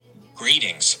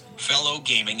Greetings, fellow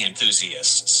gaming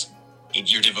enthusiasts.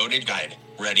 It's your devoted guide,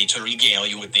 ready to regale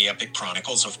you with the epic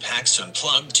chronicles of PAX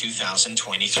Unplugged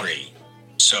 2023.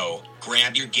 So,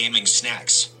 grab your gaming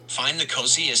snacks, find the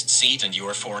coziest seat in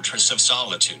your fortress of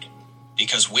solitude.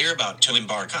 Because we're about to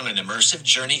embark on an immersive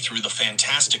journey through the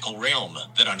fantastical realm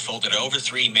that unfolded over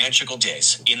 3 magical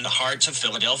days in the heart of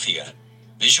Philadelphia.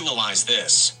 Visualize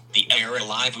this, the air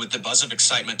alive with the buzz of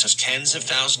excitement as tens of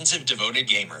thousands of devoted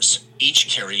gamers, each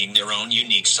carrying their own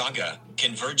unique saga,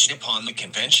 converged upon the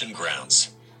convention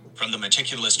grounds. From the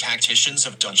meticulous tacticians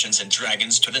of Dungeons &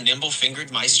 Dragons to the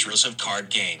nimble-fingered maestros of card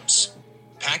games.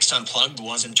 PAX Unplugged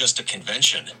wasn't just a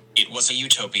convention, it was a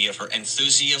utopia for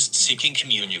enthusiasts seeking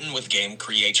communion with game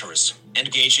creators,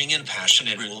 engaging in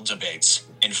passionate rule debates,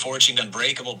 and forging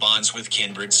unbreakable bonds with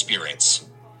kindred spirits.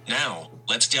 Now,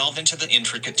 let's delve into the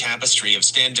intricate tapestry of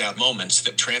standout moments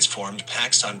that transformed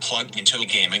PAX Unplugged into a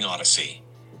gaming odyssey.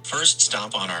 First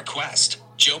stop on our quest,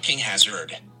 Joking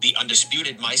Hazard, the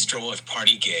undisputed maestro of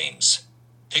party games.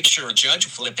 Picture a judge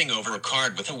flipping over a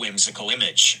card with a whimsical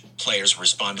image, players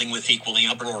responding with equally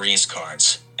uproarious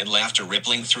cards, and laughter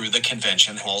rippling through the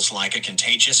convention halls like a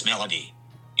contagious melody.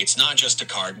 It's not just a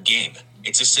card game,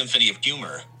 it's a symphony of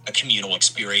humor, a communal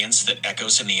experience that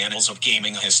echoes in the annals of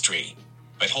gaming history.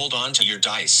 But hold on to your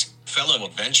dice, fellow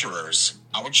adventurers,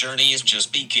 our journey is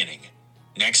just beginning.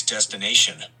 Next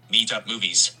destination, Meetup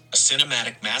Movies, a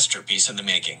cinematic masterpiece in the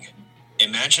making.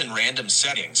 Imagine random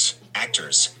settings,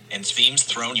 actors, and themes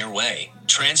thrown your way,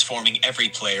 transforming every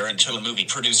player into a movie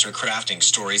producer crafting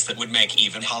stories that would make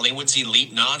even Hollywood's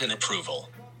elite nod in approval.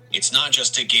 It's not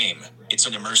just a game, it's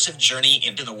an immersive journey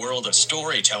into the world of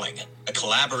storytelling, a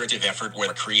collaborative effort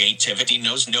where creativity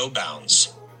knows no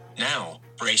bounds. Now,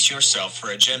 brace yourself for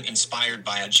a gem inspired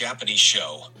by a Japanese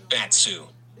show, Batsu.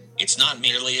 It's not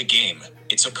merely a game,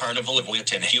 it's a carnival of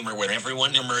wit and humor where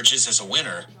everyone emerges as a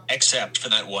winner, except for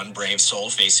that one brave soul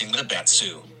facing the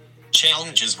Batsu.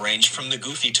 Challenges range from the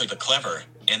goofy to the clever,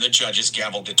 and the judge's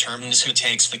gavel determines who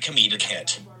takes the comedic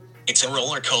hit. It's a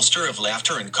roller coaster of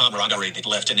laughter and camaraderie that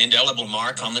left an indelible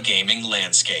mark on the gaming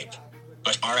landscape.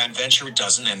 But our adventure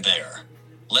doesn't end there.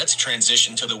 Let's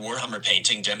transition to the Warhammer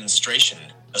painting demonstration,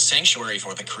 a sanctuary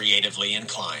for the creatively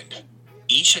inclined.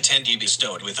 Each attendee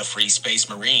bestowed with a free Space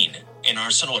Marine, an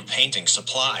arsenal of painting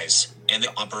supplies, and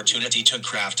the opportunity to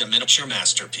craft a miniature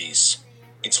masterpiece.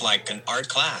 It's like an art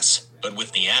class, but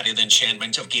with the added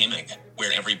enchantment of gaming,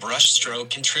 where every brushstroke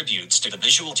contributes to the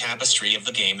visual tapestry of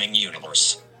the gaming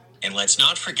universe. And let's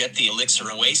not forget the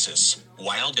Elixir Oasis,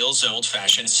 Wild Bill's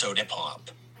old-fashioned soda pop.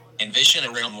 Envision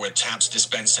a realm where taps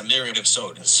dispense a myriad of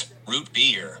sodas, root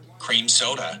beer, cream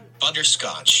soda,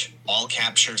 butterscotch, all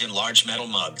captured in large metal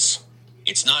mugs.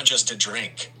 It's not just a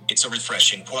drink, it's a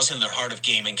refreshing pause in the heart of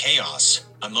gaming chaos,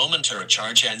 a moment to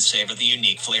recharge and savor the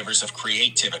unique flavors of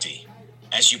creativity.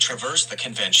 As you traverse the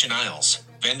convention aisles,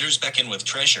 vendors beckon with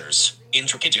treasures,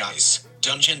 intricate dice,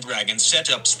 Dungeon Dragon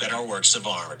setups that are works of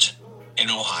art. In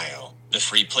Ohio, the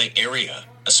free play area,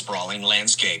 a sprawling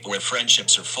landscape where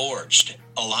friendships are forged,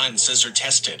 alliances are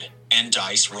tested, and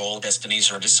dice roll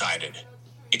destinies are decided.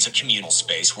 It's a communal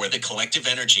space where the collective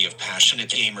energy of passionate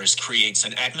gamers creates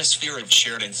an atmosphere of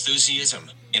shared enthusiasm,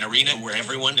 an arena where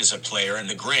everyone is a player in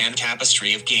the grand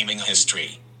tapestry of gaming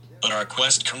history. But our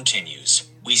quest continues.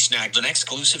 We snagged an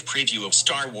exclusive preview of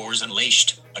Star Wars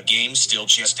Unleashed, a game still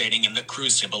gestating in the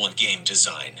crucible of game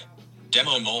design.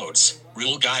 Demo modes,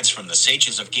 rule guides from the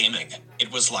sages of gaming.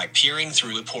 It was like peering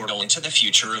through a portal into the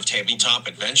future of tabletop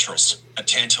adventures, a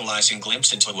tantalizing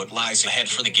glimpse into what lies ahead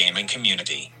for the gaming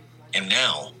community. And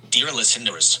now, dear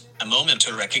listeners, a moment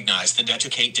to recognize the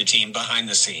dedicated team behind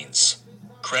the scenes.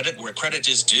 Credit where credit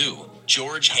is due.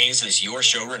 George Hayes is your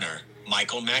showrunner,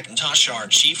 Michael McIntosh our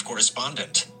chief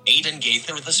correspondent, Aidan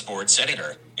Gaither the sports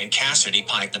editor, and Cassidy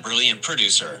Pike the brilliant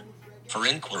producer. For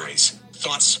inquiries,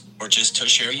 thoughts, or just to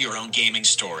share your own gaming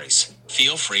stories,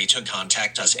 feel free to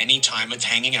contact us anytime at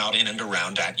hanging out in and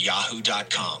around at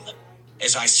yahoo.com.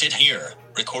 As I sit here,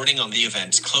 recording on the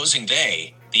event's closing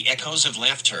day, the echoes of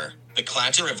laughter, the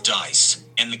clatter of dice,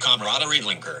 and the camaraderie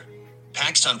linger.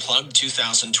 PAX Unplugged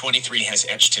 2023 has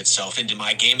etched itself into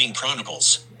my gaming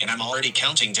chronicles, and I'm already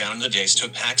counting down the days to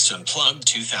PAX Unplugged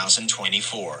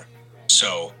 2024.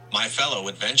 So, my fellow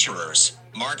adventurers,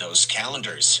 mark those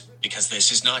calendars, because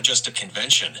this is not just a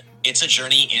convention, it's a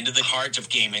journey into the heart of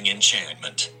gaming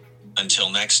enchantment. Until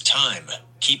next time,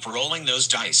 keep rolling those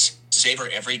dice, savor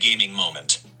every gaming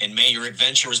moment, and may your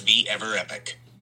adventures be ever epic.